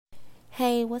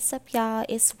Hey, what's up, y'all?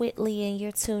 It's Whitley, and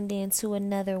you're tuned in to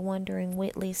another Wondering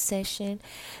Whitley session.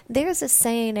 There's a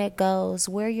saying that goes,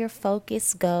 where your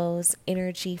focus goes,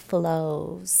 energy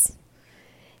flows.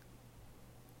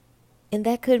 And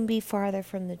that couldn't be farther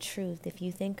from the truth. If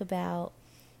you think about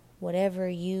whatever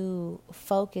you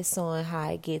focus on, how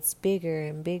it gets bigger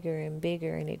and bigger and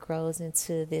bigger, and it grows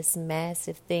into this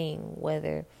massive thing,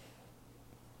 whether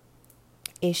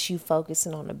it's you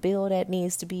focusing on a bill that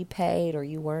needs to be paid, or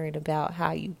you worrying about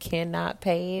how you cannot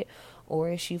pay it,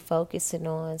 or it's you focusing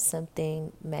on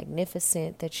something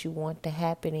magnificent that you want to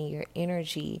happen, and your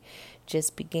energy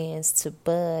just begins to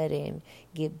bud and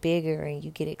get bigger, and you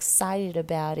get excited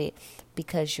about it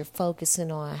because you're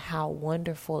focusing on how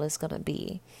wonderful it's going to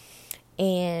be.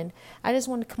 And I just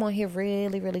want to come on here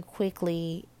really, really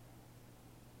quickly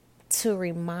to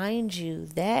remind you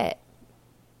that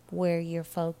where your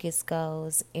focus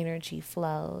goes, energy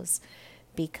flows,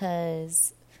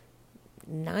 because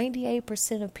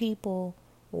 98% of people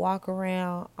walk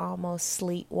around almost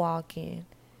sleepwalking,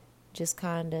 just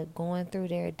kind of going through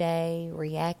their day,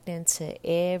 reacting to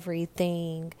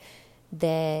everything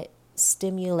that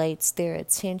stimulates their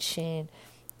attention,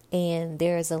 and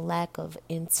there is a lack of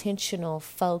intentional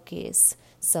focus.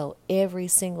 So every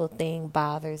single thing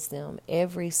bothers them.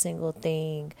 Every single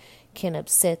thing can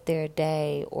upset their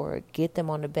day or get them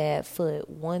on a bad foot.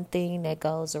 One thing that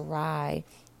goes awry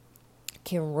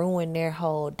can ruin their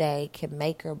whole day, can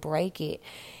make or break it.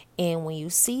 And when you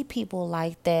see people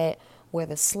like that, where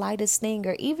the slightest thing,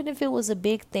 or even if it was a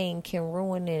big thing, can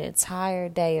ruin an entire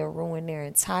day or ruin their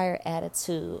entire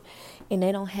attitude, and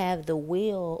they don't have the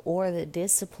will or the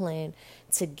discipline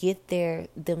to get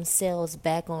themselves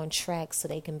back on track so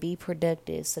they can be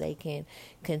productive, so they can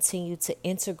continue to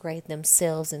integrate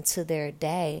themselves into their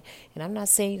day. And I'm not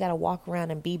saying you got to walk around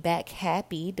and be back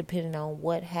happy depending on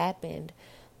what happened,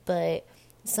 but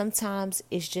sometimes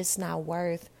it's just not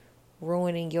worth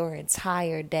ruining your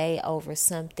entire day over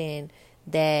something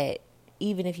that,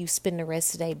 even if you spend the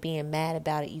rest of the day being mad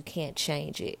about it, you can't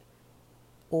change it,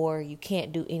 or you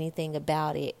can't do anything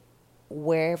about it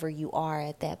wherever you are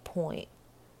at that point.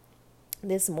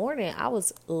 This morning I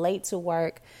was late to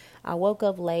work. I woke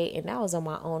up late, and that was on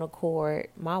my own accord.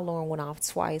 My alarm went off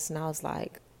twice, and I was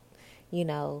like, you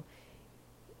know,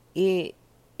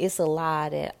 it's a lie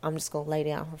that I'm just going to lay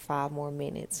down for 5 more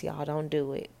minutes. Y'all, don't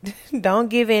do it. Don't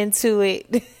give in to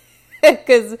it.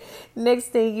 Because next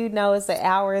thing you know, it's an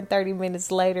hour and 30 minutes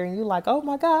later, and you're like, oh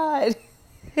my God.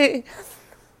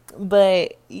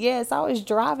 But yes, I was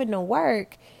driving to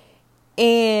work,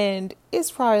 and it's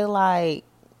probably like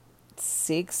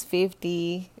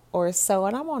 6:50 or so,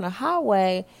 and I'm on a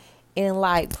highway, and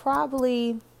like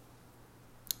probably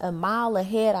a mile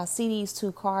ahead, I see these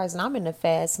 2 cars, and I'm in the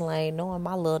fast lane, knowing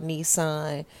my little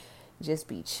Nissan just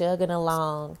be chugging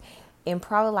along. And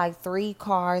probably like 3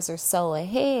 cars or so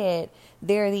ahead,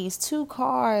 there are these 2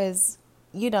 cars,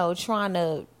 trying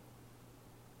to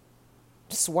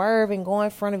swerve and go in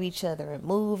front of each other and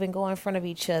move and go in front of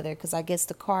each other, because I guess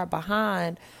the car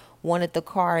behind wanted the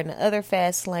car in the other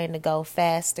fast lane to go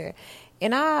faster.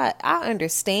 And I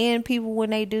understand people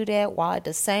when they do that, while at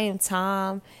the same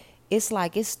time, it's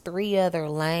like it's 3 other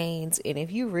lanes, and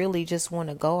if you really just want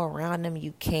to go around them,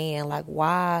 you can. Like,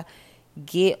 why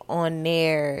get on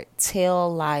their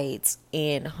tail lights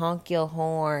and honk your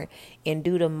horn and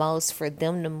do the most for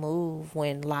them to move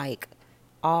when like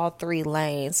all 3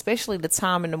 lanes, especially the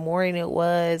time in the morning it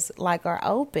was, like, are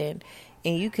open,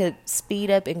 and you could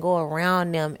speed up and go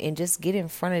around them and just get in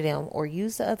front of them or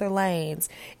use the other lanes.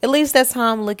 At least that's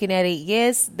how I'm looking at it.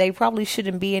 Yes, they probably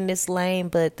shouldn't be in this lane,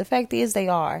 but the fact is they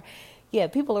are. Yeah,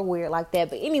 people are weird like that.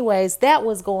 But anyways, that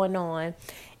was going on.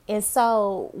 And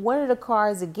so one of the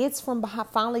cars, it gets from behind,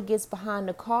 finally gets behind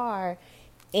the car,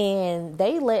 and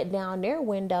they let down their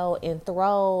window and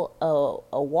throw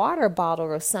a water bottle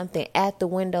or something at the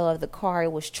window of the car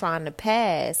it was trying to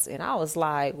pass. And I was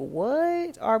like,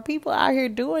 what are people out here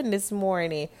doing this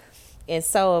morning? And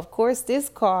so, of course, this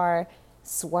car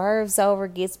swerves over,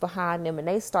 gets behind them, and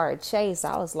they start chase.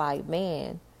 I was like,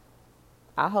 man,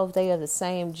 I hope they are the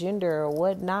same gender or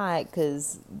whatnot,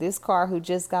 because this car who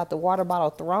just got the water bottle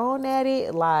thrown at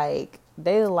it, like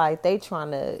they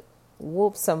trying to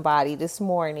whoop somebody this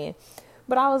morning.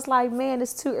 But I was like, man,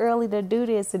 it's too early to do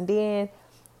this. And then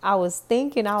I was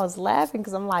thinking, I was laughing,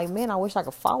 because I'm like, man, I wish I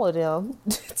could follow them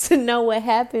to know what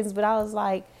happens. But I was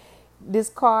like, this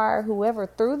car, whoever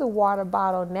threw the water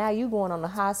bottle, now you going on a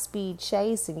high speed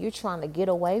chase, and you're trying to get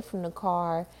away from the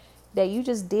car that you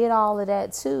just did all of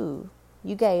that too.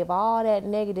 You gave all that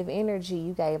negative energy,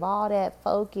 you gave all that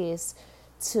focus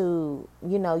to,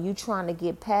 you trying to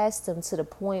get past them to the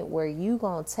point where you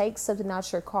going to take something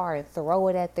out your car and throw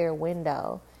it at their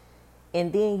window.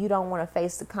 And then you don't want to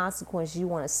face the consequence. You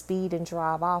want to speed and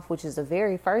drive off, which is the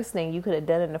very first thing you could have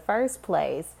done in the first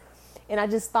place. And I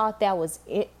just thought that was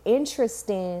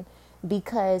interesting,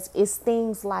 because it's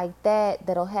things like that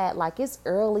that'll have, like, it's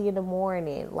early in the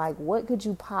morning. Like, what could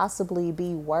you possibly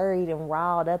be worried and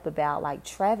riled up about? Like,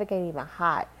 traffic ain't even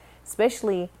hot,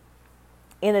 especially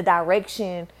in a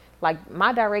direction, like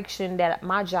my direction that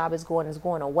my job is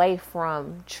going away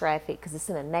from traffic, because it's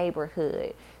in a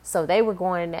neighborhood. So they were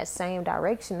going in that same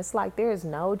direction. It's like, there's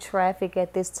no traffic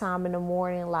at this time in the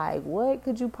morning. Like, what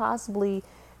could you possibly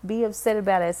be upset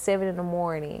about at 7 in the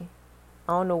morning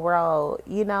on the road?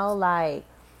 Like,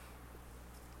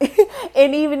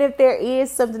 and even if there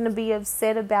is something to be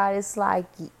upset about, it's like,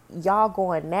 y'all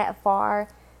going that far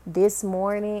this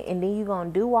morning, and then you're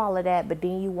going to do all of that, but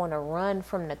then you want to run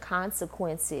from the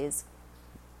consequences.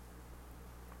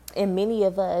 And many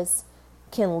of us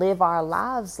can live our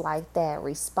lives like that,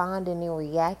 responding and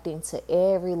reacting to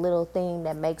every little thing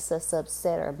that makes us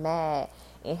upset or mad,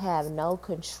 and have no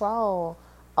control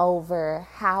over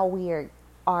how we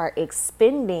are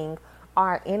expending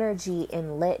our energy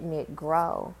and letting it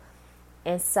grow.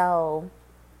 And so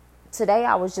today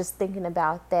I was just thinking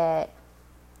about that.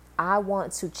 I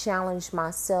want to challenge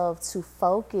myself to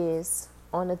focus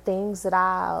on the things that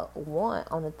I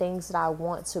want, on the things that I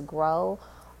want to grow,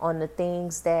 on the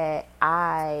things that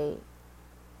I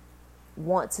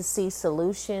want to see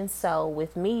solutions. So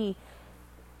with me,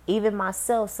 even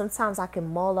myself, sometimes I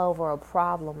can mull over a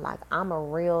problem. Like, I'm a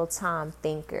real-time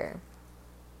thinker.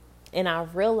 And I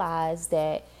realized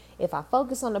that if I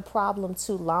focus on the problem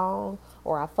too long,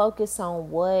 or I focus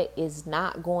on what is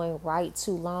not going right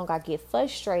too long, I get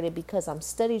frustrated because I'm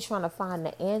steady trying to find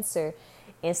the answer,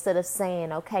 instead of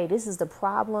saying, okay, this is the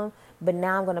problem, but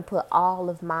now I'm going to put all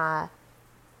of my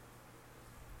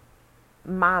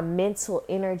mental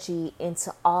energy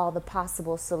into all the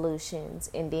possible solutions.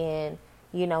 And then,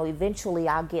 eventually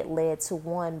I'll get led to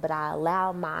one, but I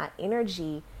allow my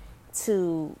energy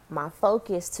my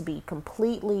focus to be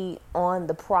completely on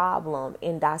the problem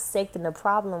and dissecting the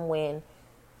problem, when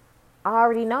I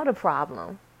already know the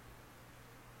problem.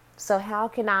 So how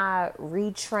can I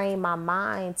retrain my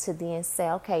mind to then say,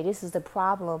 okay, this is the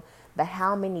problem, but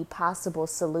how many possible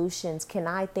solutions can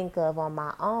I think of on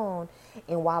my own?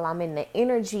 And while I'm in the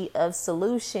energy of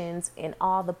solutions and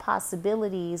all the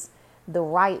possibilities, the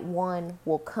right one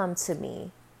will come to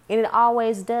me. And it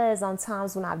always does on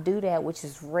times when I do that, which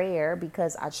is rare,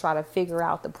 because I try to figure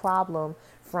out the problem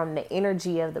from the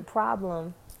energy of the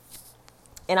problem.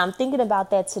 And I'm thinking about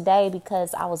that today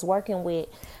because I was working with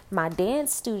my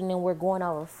dance student and we're going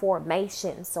over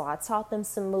formation. So I taught them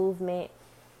some movement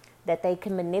that they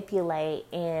can manipulate.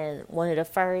 And one of the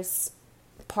first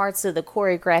parts of the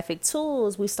choreographic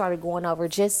tools, we started going over,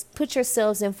 just put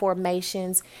yourselves in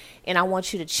formations and I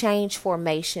want you to change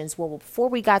formations. Well, before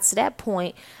we got to that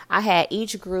point, I had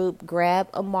each group grab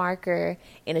a marker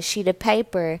and a sheet of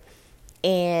paper.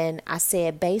 And I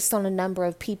said, based on the number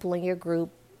of people in your group,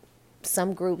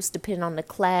 some groups, depending on the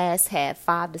class, had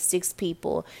 5 to 6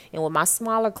 people. And with my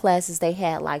smaller classes, they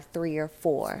had like 3 or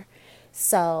 4.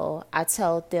 So I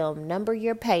told them, number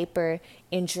your paper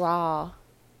and draw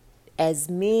as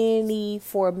many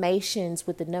formations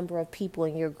with the number of people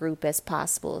in your group as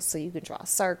possible. So you can draw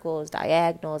circles,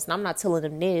 diagonals. And I'm not telling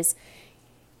them this.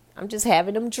 I'm just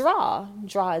having them draw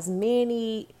as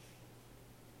many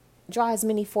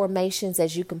formations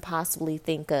as you can possibly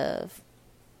think of.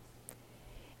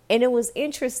 And it was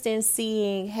interesting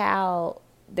seeing how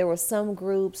there were some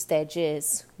groups that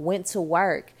just went to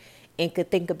work and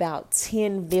could think about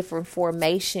 10 different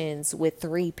formations with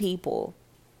 3 people.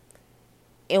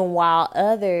 And while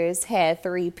others had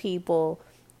 3 people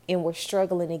and were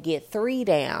struggling to get 3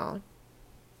 down.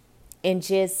 And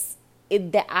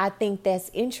I think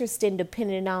that's interesting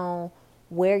depending on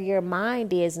where your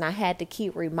mind is. And I had to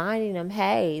keep reminding them,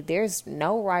 hey, there's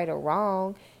no right or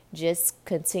wrong. Just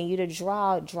continue to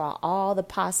draw all the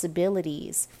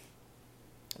possibilities.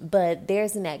 But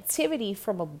there's an activity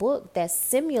from a book that's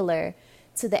similar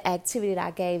to the activity that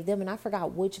I gave them. And I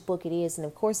forgot which book it is. And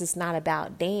of course, it's not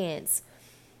about dance.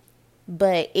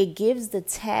 But it gives the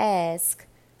task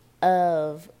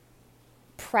of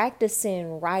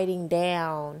practicing writing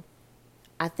down,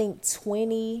 I think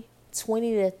 20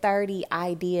 to 30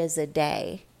 ideas a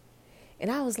day. And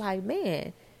I was like,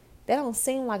 man, that don't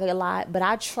seem like a lot, but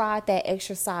I tried that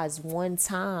exercise one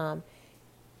time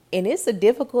and it's a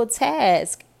difficult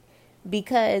task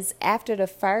because after the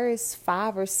first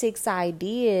 5 or 6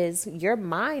 ideas, your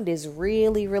mind is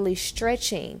really, really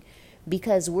stretching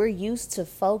because we're used to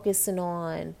focusing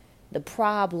on the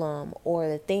problem or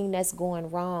the thing that's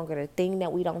going wrong or the thing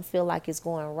that we don't feel like is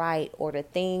going right or the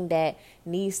thing that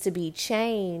needs to be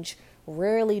changed.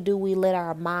 Rarely do we let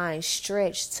our mind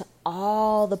stretch to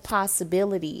all the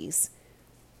possibilities.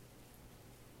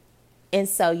 And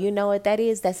so, you know what that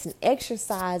is? That's an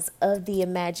exercise of the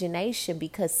imagination,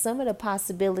 because some of the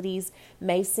possibilities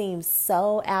may seem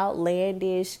so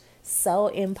outlandish, so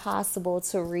impossible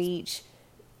to reach,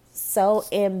 so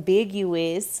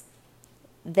ambiguous,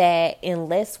 that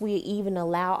unless we even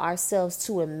allow ourselves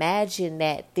to imagine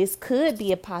that this could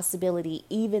be a possibility,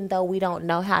 even though we don't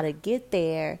know how to get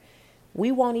there,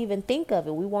 we won't even think of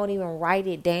it. We won't even write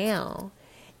it down.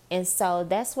 And so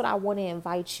that's what I want to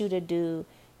invite you to do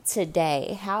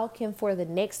today. How can, for the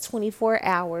next 24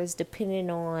 hours, depending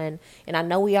on, and I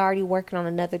know we already working on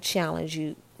another challenge.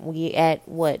 We at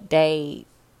what, day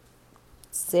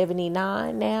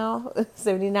 79 now?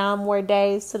 79 more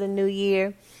days to the new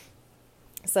year.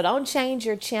 So don't change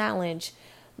your challenge,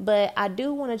 but I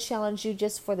do want to challenge you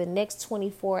just for the next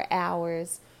 24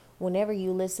 hours, whenever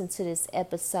you listen to this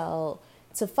episode,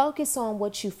 to focus on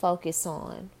what you focus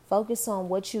on. Focus on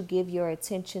what you give your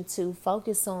attention to.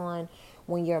 Focus on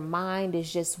when your mind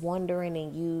is just wandering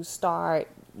and you start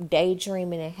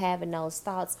daydreaming and having those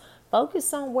thoughts.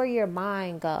 Focus on where your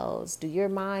mind goes. Do your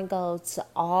mind go to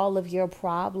all of your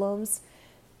problems?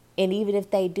 And even if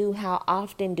they do, how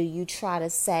often do you try to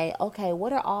say, okay,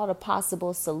 what are all the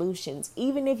possible solutions?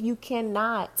 Even if you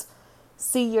cannot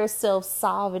see yourself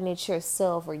solving it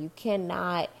yourself, or you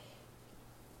cannot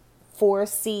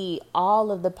foresee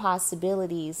all of the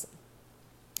possibilities,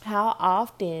 how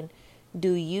often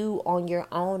do you on your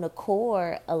own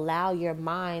accord allow your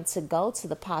mind to go to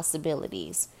the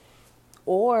possibilities?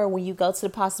 Or when you go to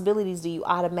the possibilities, do you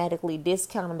automatically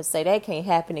discount them and say that can't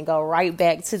happen and go right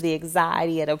back to the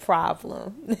anxiety of the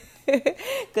problem?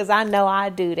 Because I know I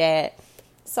do that.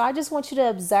 So I just want you to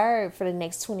observe for the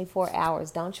next 24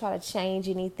 hours. Don't try to change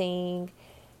anything.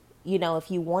 You know, if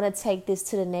you want to take this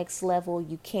to the next level,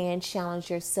 you can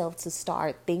challenge yourself to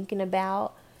start thinking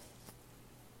about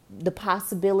the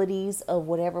possibilities of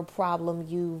whatever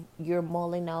problem you're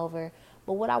mulling over.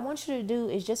 But what I want you to do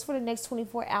is just for the next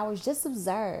 24 hours, just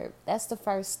observe. That's the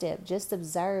first step, just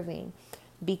observing.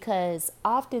 Because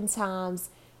oftentimes,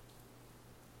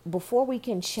 before we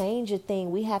can change a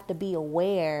thing, we have to be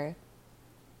aware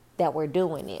that we're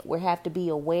doing it. We have to be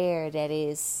aware that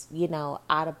it's,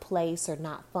 out of place or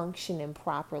not functioning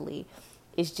properly.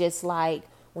 It's just like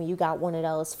when you got one of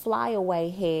those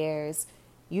flyaway hairs.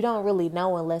 You don't really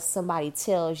know unless somebody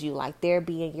tells you, like they're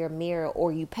being your mirror,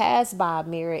 or you pass by a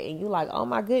mirror and you like, oh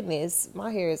my goodness,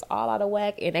 my hair is all out of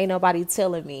whack and ain't nobody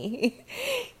telling me.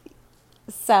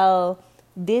 So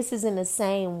this is in the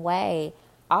same way.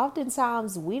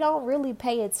 Oftentimes we don't really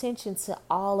pay attention to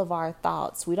all of our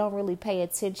thoughts. We don't really pay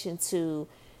attention to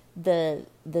the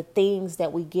things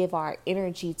that we give our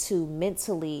energy to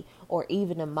mentally or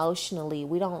even emotionally.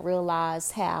 We don't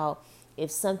realize how, if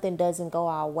something doesn't go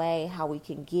our way, how we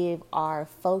can give our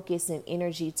focus and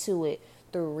energy to it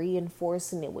through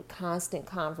reinforcing it with constant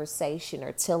conversation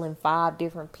or telling 5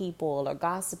 different people or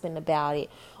gossiping about it.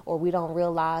 Or we don't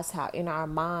realize how in our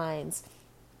minds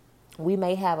we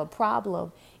may have a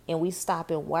problem and we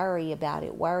stop and worry about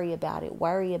it.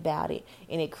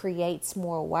 And it creates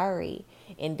more worry.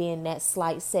 And then that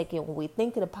slight second when we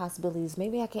think of the possibilities,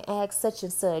 maybe I can ask such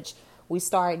and such, we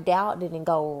start doubting and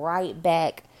go right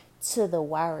back to the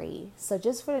worry. So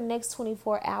just for the next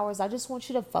 24 hours, I just want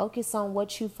you to focus on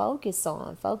what you focus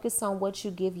on. Focus on what you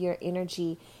give your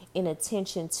energy and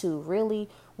attention to, really,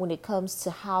 when it comes to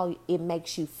how it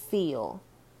makes you feel.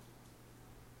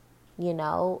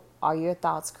 Are your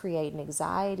thoughts creating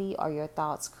anxiety? Are your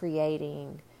thoughts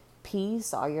creating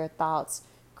peace? Are your thoughts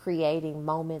creating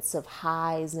moments of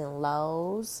highs and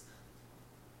lows?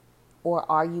 Or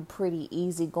are you pretty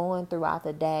easygoing throughout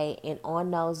the day? And on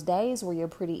those days where you're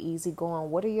pretty easygoing,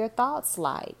 what are your thoughts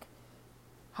like?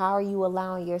 How are you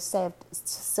allowing yourself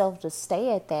to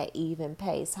stay at that even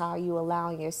pace? How are you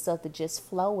allowing yourself to just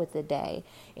flow with the day?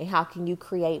 And how can you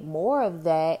create more of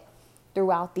that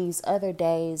throughout these other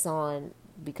days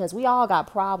because we all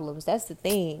got problems. That's the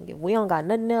thing. If we don't got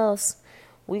nothing else,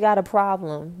 we got a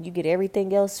problem. You get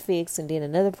everything else fixed and then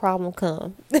another problem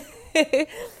come.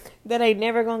 That ain't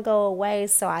never going to go away.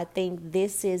 So I think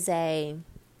this is a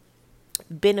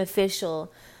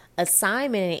beneficial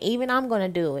assignment. And even I'm going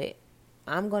to do it.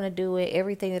 I'm going to do it.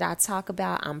 Everything that I talk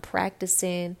about, I'm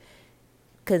practicing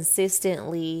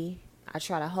consistently. I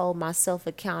try to hold myself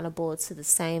accountable to the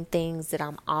same things that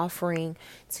I'm offering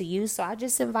to you. So I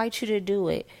just invite you to do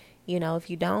it. If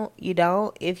you don't, you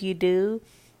don't. If you do,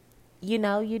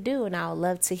 you do, and I would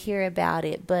love to hear about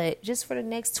it. But just for the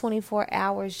next 24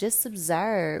 hours, just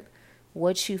observe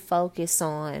what you focus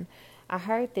on. I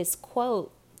heard this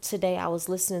quote today. I was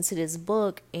listening to this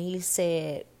book, and he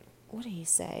said, what did he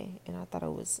say? And I thought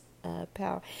it was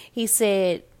power. He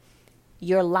said,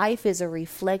 your life is a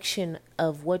reflection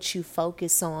of what you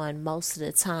focus on most of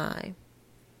the time.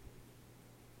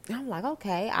 I'm like,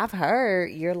 okay, I've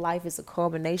heard your life is a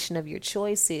culmination of your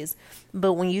choices.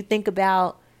 But when you think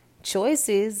about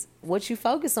choices, what you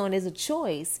focus on is a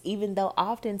choice, even though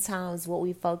oftentimes what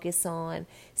we focus on,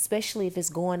 especially if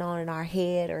it's going on in our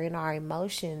head or in our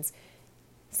emotions,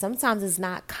 sometimes it's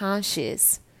not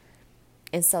conscious.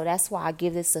 And so that's why I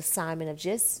give this assignment of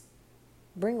just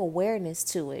bring awareness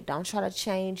to it. Don't try to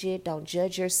change it. Don't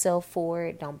judge yourself for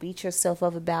it. Don't beat yourself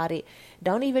up about it.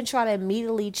 Don't even try to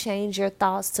immediately change your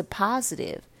thoughts to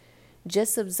positive.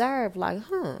 Just observe, like,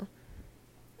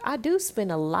 I do spend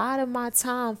a lot of my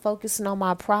time focusing on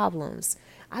my problems.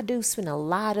 I do spend a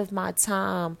lot of my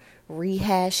time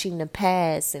rehashing the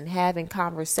past and having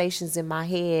conversations in my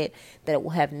head that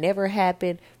will have never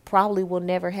happened, probably will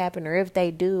never happen, or if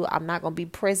they do, I'm not going to be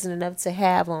present enough to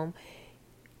have them.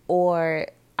 Or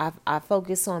I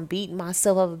focus on beating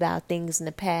myself up about things in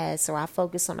the past, or I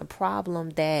focus on a problem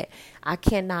that I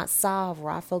cannot solve,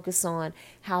 or I focus on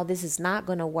how this is not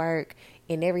going to work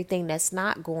and everything that's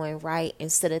not going right,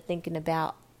 instead of thinking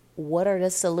about what are the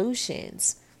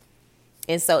solutions.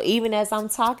 And so even as I'm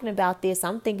talking about this,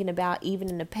 I'm thinking about even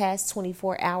in the past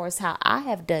 24 hours, how I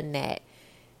have done that,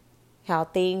 how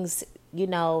things,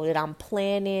 that I'm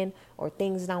planning or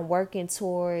things that I'm working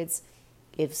towards,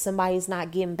 if somebody's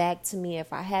not getting back to me,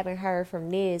 if I haven't heard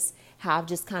from this, how I've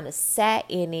just kind of sat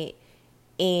in it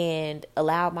and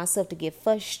allowed myself to get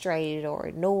frustrated or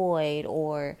annoyed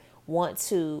or want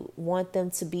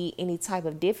them to be any type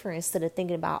of different, instead of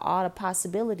thinking about all the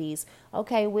possibilities.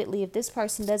 Okay, Whitley, if this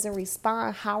person doesn't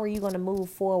respond, how are you going to move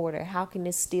forward? Or how can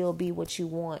this still be what you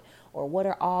want? Or what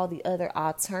are all the other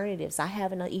alternatives? I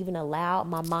haven't even allowed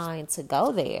my mind to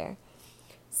go there.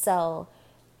 So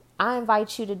I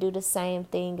invite you to do the same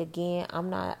thing. Again, I'm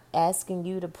not asking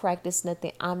you to practice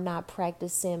nothing I'm not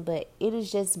practicing, but it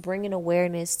is just bringing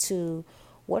awareness to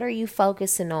what are you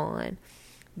focusing on?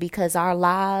 Because our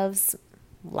lives,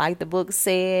 like the book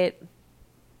said,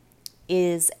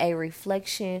 is a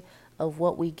reflection of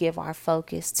what we give our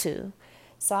focus to.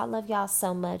 So I love y'all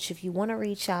so much. If you want to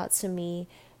reach out to me,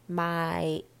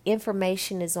 my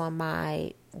information is on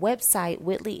my website,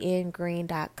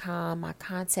 whitleyngreen.com. My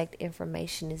contact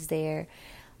information is there.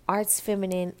 Arts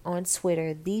Feminine on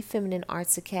Twitter, The Feminine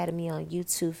Arts Academy on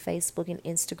YouTube, Facebook, and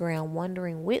Instagram,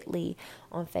 Wondering Whitley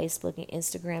on Facebook and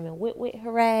Instagram, and Whit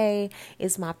Hooray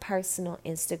is my personal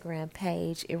Instagram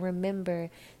page. And remember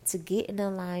to get in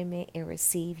alignment and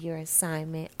receive your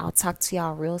assignment. I'll talk to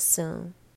y'all real soon.